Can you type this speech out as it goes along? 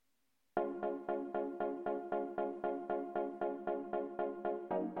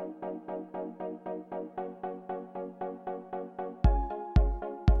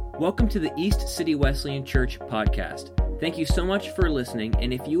Welcome to the East City Wesleyan Church podcast. Thank you so much for listening,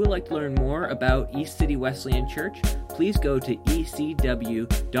 and if you would like to learn more about East City Wesleyan Church, please go to ecw.org.nz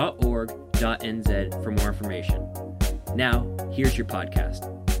for more information. Now, here's your podcast.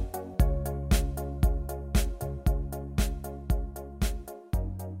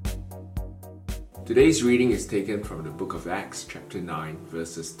 Today's reading is taken from the book of Acts, chapter 9,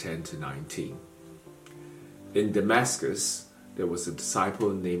 verses 10 to 19. In Damascus, there was a disciple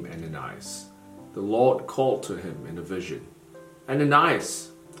named Ananias. The Lord called to him in a vision.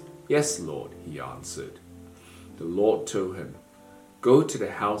 "Ananias!" "Yes, Lord," he answered. The Lord told him, "Go to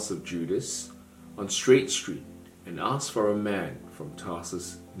the house of Judas on Straight Street and ask for a man from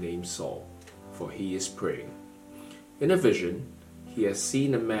Tarsus named Saul, for he is praying. In a vision, he has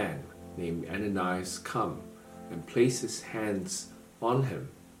seen a man named Ananias come and place his hands on him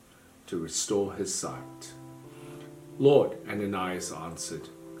to restore his sight." "Lord," Ananias answered,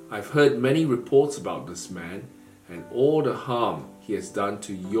 "I've heard many reports about this man and all the harm he has done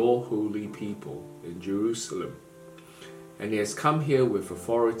to your holy people in Jerusalem. And he has come here with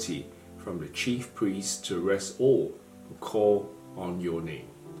authority from the chief priests to arrest all who call on your name."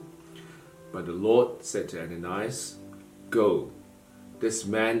 But the Lord said to Ananias, "Go, this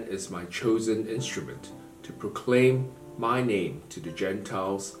man is my chosen instrument to proclaim my name to the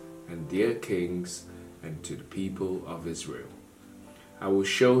Gentiles and their kings and to the people of Israel. I will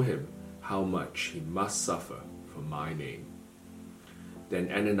show him how much he must suffer for my name." Then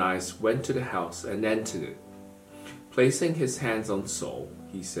Ananias went to the house and entered it. Placing his hands on Saul,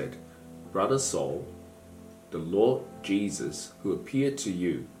 he said, "Brother Saul, the Lord Jesus, who appeared to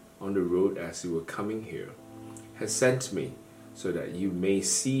you on the road as you were coming here, has sent me so that you may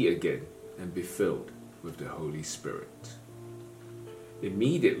see again and be filled with the Holy Spirit."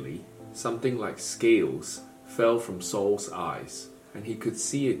 Immediately, something like scales fell from Saul's eyes, and he could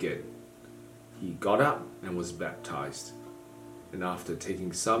see again. He got up and was baptized, and after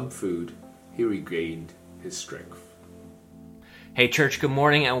taking some food, he regained his strength. Hey church, good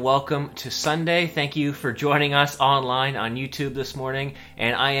morning and welcome to Sunday. Thank you for joining us online on YouTube this morning,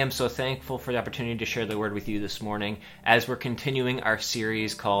 and I am so thankful for the opportunity to share the word with you this morning as we're continuing our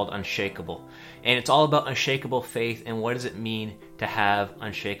series called Unshakable. And it's all about unshakable faith and what does it mean to have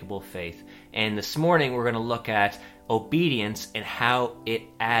unshakable faith. And this morning we're going to look at obedience and how it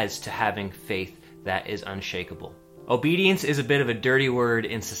adds to having faith that is unshakable. Obedience is a bit of a dirty word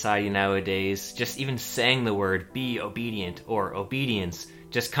in society nowadays. Just even saying the word be obedient or obedience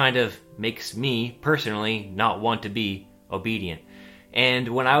just kind of makes me personally not want to be obedient. And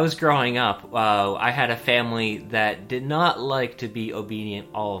when I was growing up, I had a family that did not like to be obedient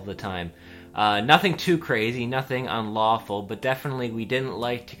all of the time. Nothing too crazy, nothing unlawful, but definitely we didn't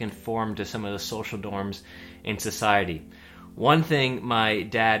like to conform to some of the social norms in society. One thing my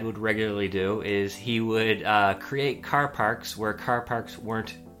dad would regularly do is he would create car parks where car parks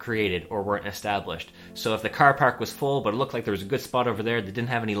weren't created or weren't established. So if the car park was full, but it looked like there was a good spot over there that didn't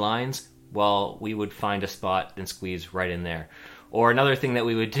have any lines, well, we would find a spot and squeeze right in there. Or another thing that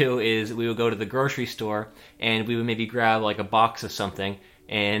we would do is we would go to the grocery store and we would maybe grab like a box of something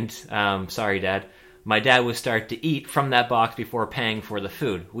and, sorry Dad, my dad would start to eat from that box before paying for the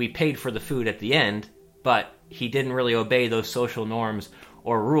food. We paid for the food at the end, but he didn't really obey those social norms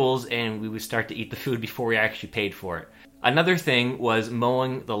or rules, and we would start to eat the food before we actually paid for it. Another thing was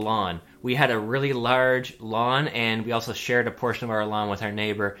mowing the lawn. We had a really large lawn, and we also shared a portion of our lawn with our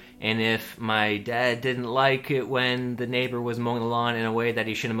neighbor, and if my dad didn't like it when the neighbor was mowing the lawn in a way that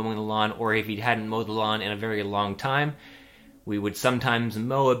he shouldn't have been mowing the lawn, or if he hadn't mowed the lawn in a very long time, we would sometimes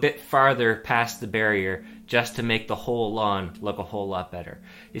mow a bit farther past the barrier just to make the whole lawn look a whole lot better.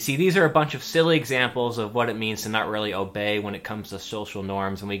 You see, these are a bunch of silly examples of what it means to not really obey when it comes to social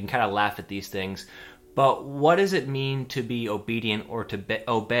norms, and we can kind of laugh at these things. But what does it mean to be obedient or to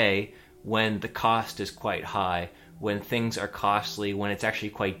obey when the cost is quite high, when things are costly, when it's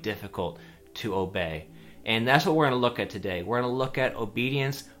actually quite difficult to obey? And that's what we're going to look at today. We're going to look at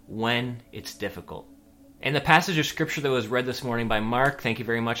obedience when it's difficult. And the passage of scripture that was read this morning by Mark, thank you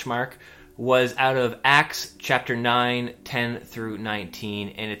very much, Mark, was out of Acts chapter 9, 10 through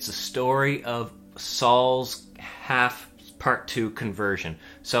 19, and it's a story of Saul's part 2 conversion.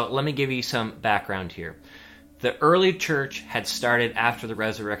 So let me give you some background here. The early church had started after the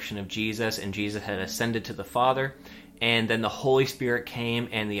resurrection of Jesus, and Jesus had ascended to the Father, and then the Holy Spirit came,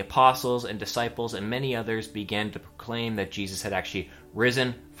 and the apostles and disciples and many others began to proclaim that Jesus had actually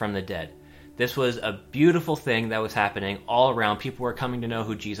risen from the dead. This was a beautiful thing that was happening all around. People were coming to know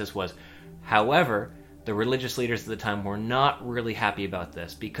who Jesus was. However, the religious leaders at the time were not really happy about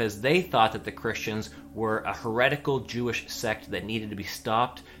this because they thought that the Christians were a heretical Jewish sect that needed to be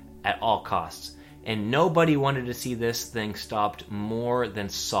stopped at all costs. And nobody wanted to see this thing stopped more than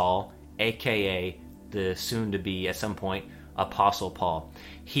Saul, aka the soon-to-be, at some point, Apostle Paul.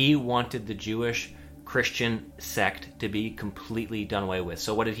 He wanted the Jewish Christian sect to be completely done away with.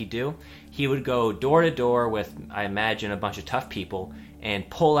 So what did he do? He would go door to door with, I imagine, a bunch of tough people and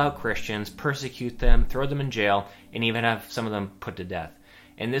pull out Christians, persecute them, throw them in jail, and even have some of them put to death.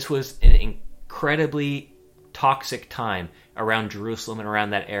 And this was an incredibly toxic time around Jerusalem and around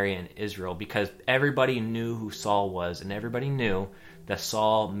that area in Israel, because everybody knew who Saul was, and everybody knew that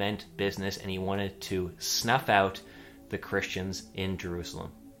Saul meant business, and he wanted to snuff out the Christians in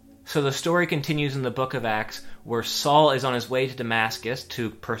Jerusalem. So the story continues in the book of Acts, where Saul is on his way to Damascus to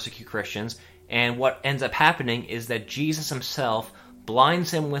persecute Christians, and what ends up happening is that Jesus himself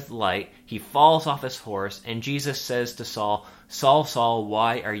blinds him with light. He falls off his horse, and Jesus says to Saul, "Saul, Saul,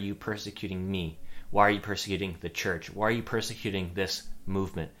 why are you persecuting me? Why are you persecuting the church? Why are you persecuting this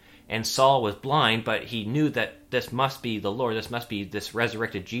movement?" And Saul was blind, but he knew that this must be the Lord, this must be this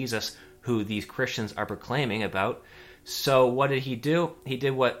resurrected Jesus who these Christians are proclaiming about. So what did he do? He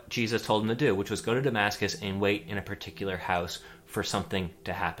did what Jesus told him to do, which was go to Damascus and wait in a particular house for something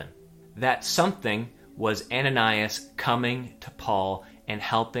to happen. That something was Ananias coming to Paul and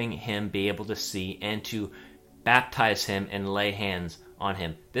helping him be able to see and to baptize him and lay hands on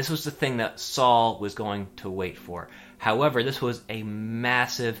him. This was the thing that Saul was going to wait for. However, this was a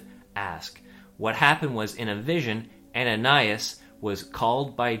massive ask. What happened was, in a vision, Ananias was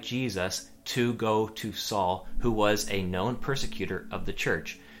called by Jesus to go to Saul, who was a known persecutor of the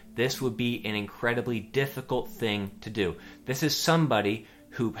church. This would be an incredibly difficult thing to do. This is somebody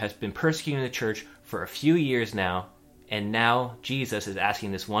who has been persecuting the church for a few years now, and now Jesus is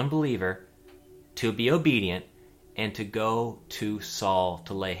asking this one believer to be obedient and to go to Saul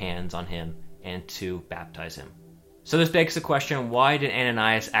to lay hands on him and to baptize him. So this begs the question, why did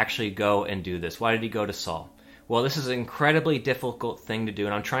Ananias actually go and do this? Why did he go to Saul? Well, this is an incredibly difficult thing to do,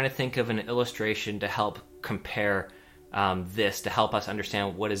 and I'm trying to think of an illustration to help compare this, to help us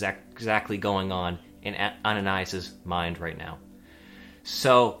understand what is exactly going on in Ananias' mind right now.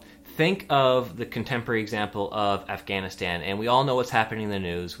 So think of the contemporary example of Afghanistan, and we all know what's happening in the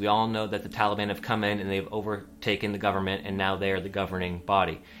news. We all know that the Taliban have come in and they've overtaken the government, and now they are the governing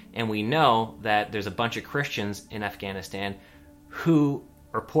body. And we know that there's a bunch of Christians in Afghanistan who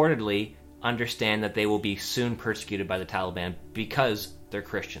reportedly understand that they will be soon persecuted by the Taliban because they're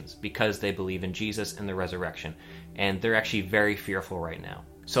Christians, because they believe in Jesus and the resurrection. And they're actually very fearful right now.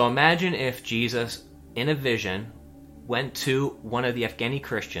 So imagine if Jesus, in a vision, went to one of the Afghani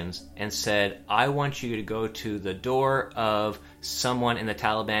Christians and said, "I want you to go to the door of someone in the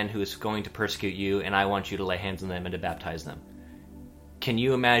Taliban who is going to persecute you, and I want you to lay hands on them and to baptize them." Can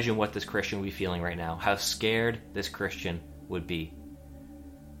you imagine what this Christian would be feeling right now? How scared this Christian would be.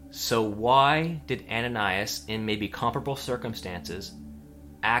 So why did Ananias, in maybe comparable circumstances,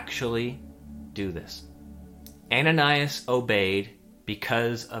 actually do this? Ananias obeyed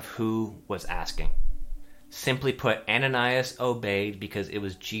because of who was asking. Simply put, Ananias obeyed because it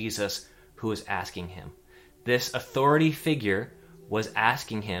was Jesus who was asking him. This authority figure was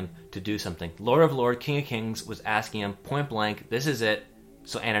asking him to do something. Lord of Lords, King of Kings was asking him point blank, this is it.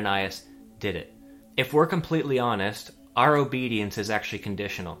 So Ananias did it. If we're completely honest, our obedience is actually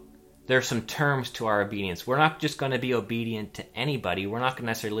conditional. There are some terms to our obedience. We're not just going to be obedient to anybody. We're not going to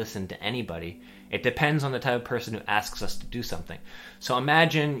necessarily listen to anybody. It depends on the type of person who asks us to do something. So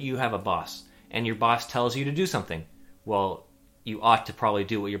imagine you have a boss, and your boss tells you to do something. Well, you ought to probably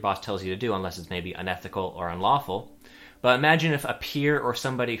do what your boss tells you to do, unless it's maybe unethical or unlawful. But imagine if a peer or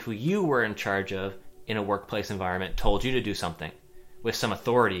somebody who you were in charge of in a workplace environment told you to do something with some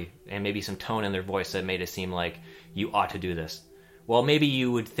authority and maybe some tone in their voice that made it seem like you ought to do this. Well, maybe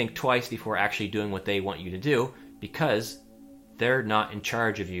you would think twice before actually doing what they want you to do, because they're not in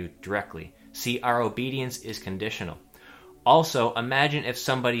charge of you directly. See, our obedience is conditional. Also, imagine if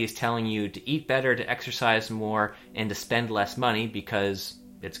somebody is telling you to eat better, to exercise more, and to spend less money because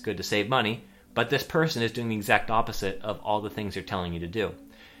it's good to save money, but this person is doing the exact opposite of all the things they're telling you to do.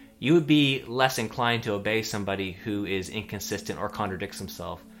 You would be less inclined to obey somebody who is inconsistent or contradicts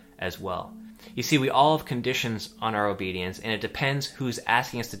himself as well. You see, we all have conditions on our obedience, and it depends who's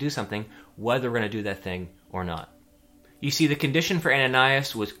asking us to do something, whether we're going to do that thing or not. You see, the condition for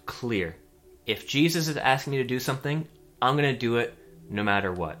Ananias was clear. If Jesus is asking me to do something, I'm going to do it no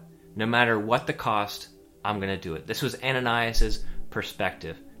matter what. No matter what the cost, I'm going to do it. This was Ananias'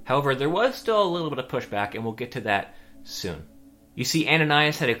 perspective. However, there was still a little bit of pushback, and we'll get to that soon. You see,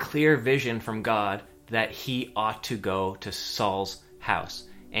 Ananias had a clear vision from God that he ought to go to Saul's house.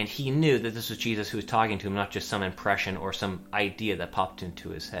 And he knew that this was Jesus who was talking to him, not just some impression or some idea that popped into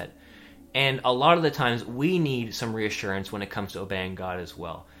his head. And a lot of the times we need some reassurance when it comes to obeying God as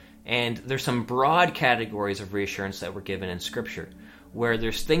well. And there's some broad categories of reassurance that we're given in Scripture, where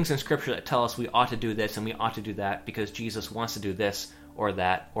there's things in Scripture that tell us we ought to do this and we ought to do that because Jesus wants to do this or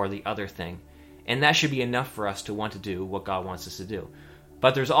that or the other thing. And that should be enough for us to want to do what God wants us to do.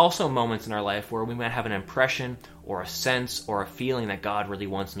 But there's also moments in our life where we might have an impression or a sense or a feeling that God really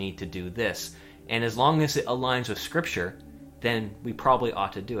wants me to do this. And as long as it aligns with Scripture, then we probably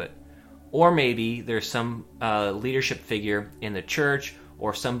ought to do it. Or maybe there's some leadership figure in the church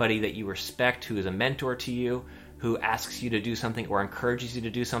or somebody that you respect who is a mentor to you, who asks you to do something or encourages you to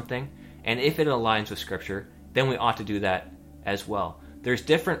do something. And if it aligns with Scripture, then we ought to do that as well. There's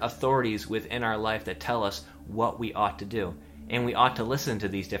different authorities within our life that tell us what we ought to do. And we ought to listen to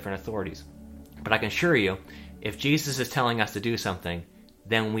these different authorities. But I can assure you, if Jesus is telling us to do something,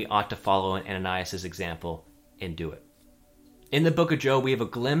 then we ought to follow Ananias' example and do it. In the book of Job, we have a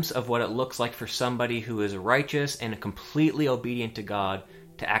glimpse of what it looks like for somebody who is righteous and completely obedient to God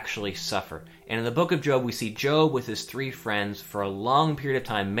to actually suffer. And in the book of Job, we see Job with his 3 friends for a long period of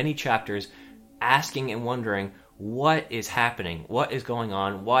time, many chapters, asking and wondering, what is happening? What is going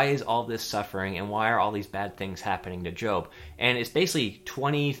on? Why is all this suffering? And why are all these bad things happening to Job? And it's basically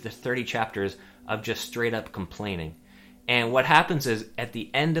 20 to 30 chapters of just straight up complaining. And what happens is, at the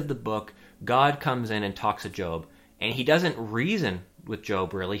end of the book, God comes in and talks to Job. And he doesn't reason with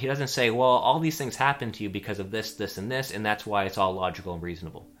Job, really. He doesn't say, well, all these things happened to you because of this, this, and this, and that's why it's all logical and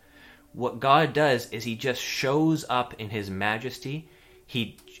reasonable. What God does is he just shows up in his majesty.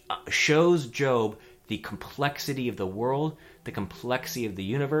 He shows Job the complexity of the world, the complexity of the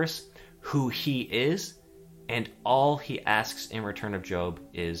universe, who he is, and all he asks in return of Job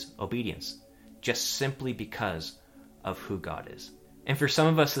is obedience, just simply because of who God is. And for some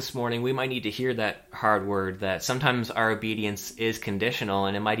of us this morning, we might need to hear that hard word, that sometimes our obedience is conditional,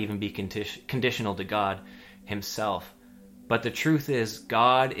 and it might even be conditional to God himself. But the truth is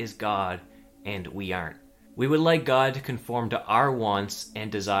God, and we aren't. We would like God to conform to our wants and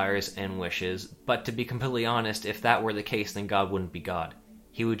desires and wishes, but to be completely honest, if that were the case, then God wouldn't be God.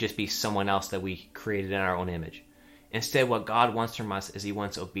 He would just be someone else that we created in our own image. Instead, what God wants from us is he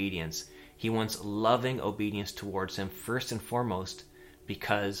wants obedience. He wants loving obedience towards him first and foremost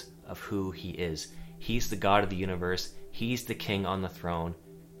because of who he is. He's the God of the universe. He's the king on the throne,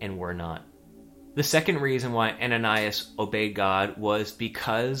 and we're not. The second reason why Ananias obeyed God was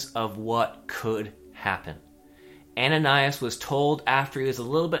because of what could happen. Ananias was told after he was a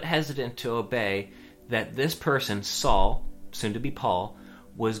little bit hesitant to obey that this person, Saul, soon to be Paul,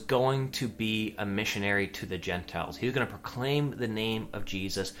 was going to be a missionary to the Gentiles. He was going to proclaim the name of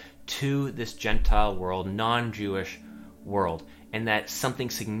Jesus to this Gentile world, non-Jewish world, and that something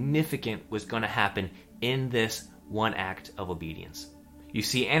significant was going to happen in this one act of obedience. You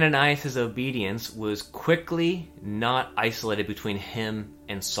see, Ananias' obedience was quickly not isolated between him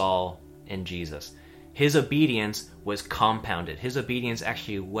and Saul and Jesus. His obedience was compounded. His obedience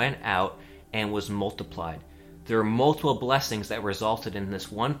actually went out and was multiplied. There were multiple blessings that resulted in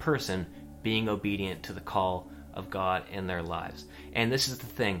this one person being obedient to the call of God in their lives. And this is the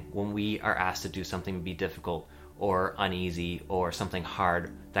thing, when we are asked to do something to be difficult or uneasy or something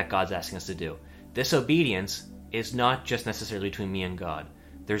hard that God's asking us to do. This obedience is not just necessarily between me and God.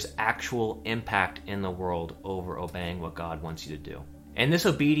 There's actual impact in the world over obeying what God wants you to do. And this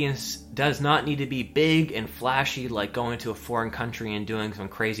obedience does not need to be big and flashy like going to a foreign country and doing some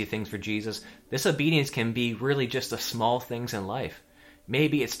crazy things for Jesus. This obedience can be really just the small things in life.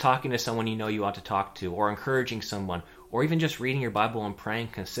 Maybe it's talking to someone you know you ought to talk to, or encouraging someone, or even just reading your Bible and praying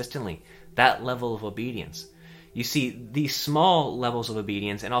consistently. That level of obedience. You see, these small levels of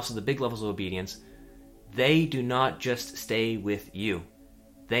obedience and also the big levels of obedience, they do not just stay with you.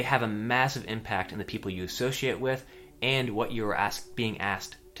 They have a massive impact in the people you associate with and what you're being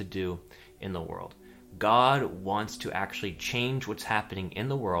asked to do in the world. God wants to actually change what's happening in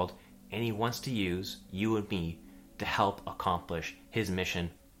the world, and he wants to use you and me to help accomplish his mission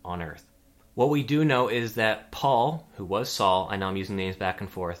on earth. What we do know is that Paul, who was Saul, I know I'm using names back and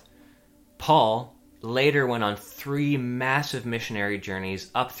forth, Paul later went on 3 massive missionary journeys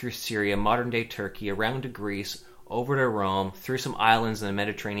up through Syria, modern-day Turkey, around to Greece, over to Rome, through some islands in the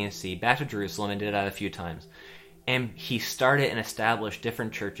Mediterranean Sea, back to Jerusalem, and did that a few times. And he started and established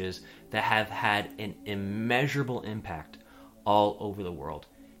different churches that have had an immeasurable impact all over the world.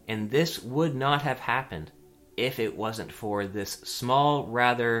 And this would not have happened if it wasn't for this small,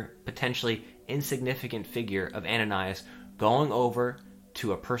 rather potentially insignificant figure of Ananias going over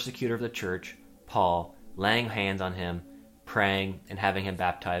to a persecutor of the church, Paul, laying hands on him, praying, and having him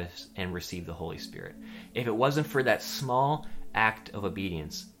baptized and receive the Holy Spirit. If it wasn't for that small act of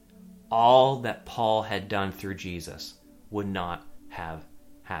obedience, all that Paul had done through Jesus would not have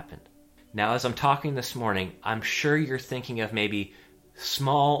happened. Now, as I'm talking this morning, I'm sure you're thinking of maybe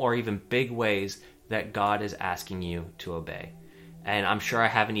small or even big ways that God is asking you to obey. And I'm sure I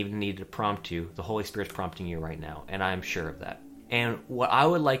haven't even needed to prompt you. The Holy Spirit's prompting you right now, and I'm sure of that. And what I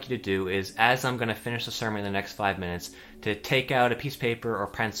would like you to do is, as I'm going to finish the sermon in the next 5 minutes, to take out a piece of paper or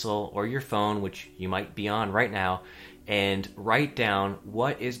pencil or your phone, which you might be on right now, and write down,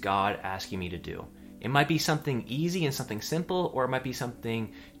 what is God asking me to do? It might be something easy and something simple, or it might be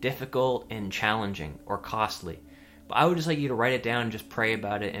something difficult and challenging or costly. But I would just like you to write it down and just pray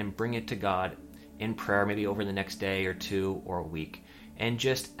about it and bring it to God in prayer, maybe over the next day or two or a week, and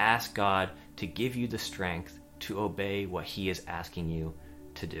just ask God to give you the strength to obey what he is asking you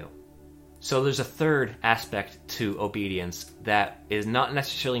to do. So there's a third aspect to obedience that is not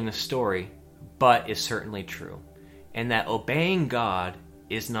necessarily in the story, but is certainly true. And that obeying God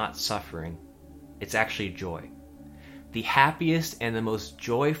is not suffering, it's actually joy. The happiest and the most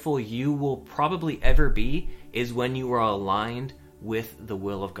joyful you will probably ever be is when you are aligned with the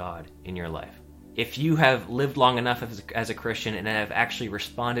will of God in your life. If you have lived long enough as a Christian and have actually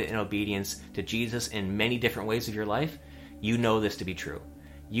responded in obedience to Jesus in many different ways of your life, you know this to be true.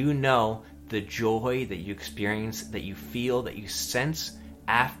 You know the joy that you experience, that you feel, that you sense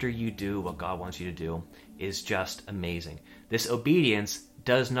after you do what God wants you to do is just amazing. This obedience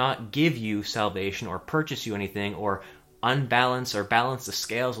does not give you salvation or purchase you anything or unbalance or balance the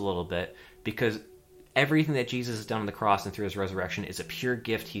scales a little bit, because everything that Jesus has done on the cross and through his resurrection is a pure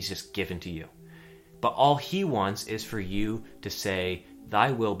gift he's just given to you. But all he wants is for you to say,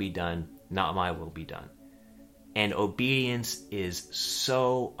 thy will be done, not my will be done. And obedience is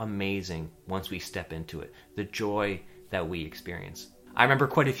so amazing once we step into it, the joy that we experience. I remember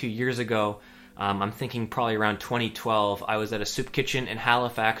quite a few years ago, I'm thinking probably around 2012, I was at a soup kitchen in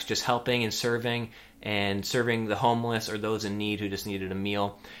Halifax just helping and serving the homeless or those in need who just needed a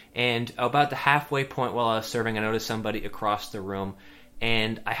meal. And about the halfway point while I was serving, I noticed somebody across the room.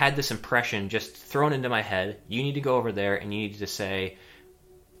 And I had this impression just thrown into my head, you need to go over there and you need to say,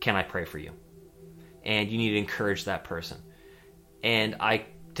 can I pray for you? And you need to encourage that person. And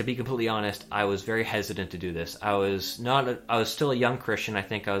to be completely honest, I was very hesitant to do this. I was still a young Christian. I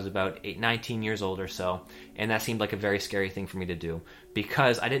think I was about 19 years old or so. And that seemed like a very scary thing for me to do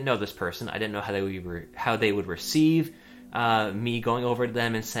because I didn't know this person. I didn't know how they would receive me going over to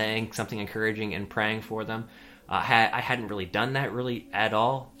them and saying something encouraging and praying for them. I hadn't really done that really at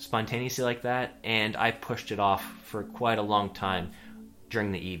all, spontaneously like that, and I pushed it off for quite a long time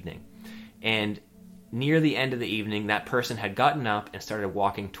during the evening. And near the end of the evening, that person had gotten up and started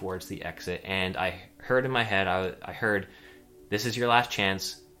walking towards the exit, and I heard in my head, I heard, this is your last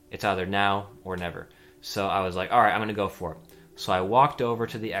chance, it's either now or never. So I was like, all right, I'm going to go for it. So I walked over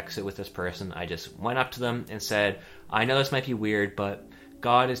to the exit with this person, I just went up to them and said, I know this might be weird, but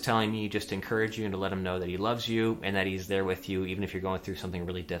God is telling me just to encourage you and to let him know that he loves you and that he's there with you even if you're going through something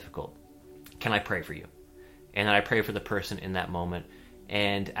really difficult. Can I pray for you? And then I prayed for the person in that moment.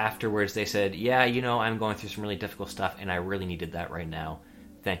 And afterwards they said, yeah, I'm going through some really difficult stuff and I really needed that right now.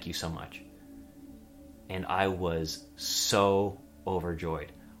 Thank you so much. And I was so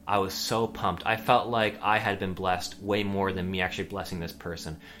overjoyed. I was so pumped. I felt like I had been blessed way more than me actually blessing this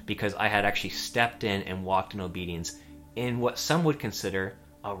person because I had actually stepped in and walked in obedience in what some would consider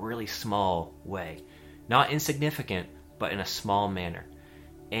a really small way. Not insignificant, but in a small manner.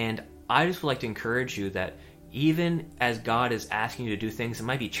 And I just would like to encourage you that even as God is asking you to do things that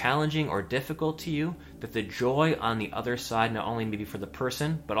might be challenging or difficult to you, that the joy on the other side, not only maybe for the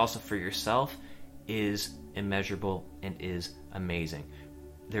person, but also for yourself, is immeasurable and is amazing.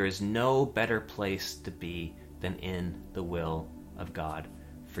 There is no better place to be than in the will of God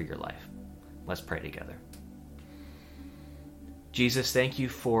for your life. Let's pray together. Jesus, thank you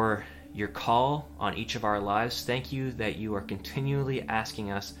for your call on each of our lives. Thank you that you are continually asking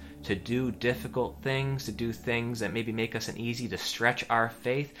us to do difficult things, to do things that maybe make us uneasy, to stretch our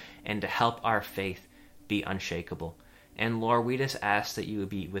faith and to help our faith be unshakable. And Lord, we just ask that you would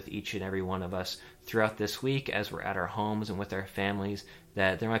be with each and every one of us throughout this week as we're at our homes and with our families,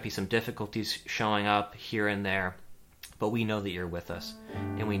 that there might be some difficulties showing up here and there, but we know that you're with us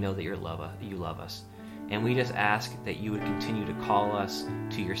and we know that you love us. And we just ask that you would continue to call us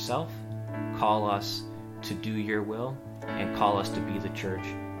to yourself, call us to do your will, and call us to be the church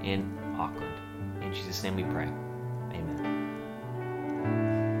in Auckland. In Jesus' name we pray.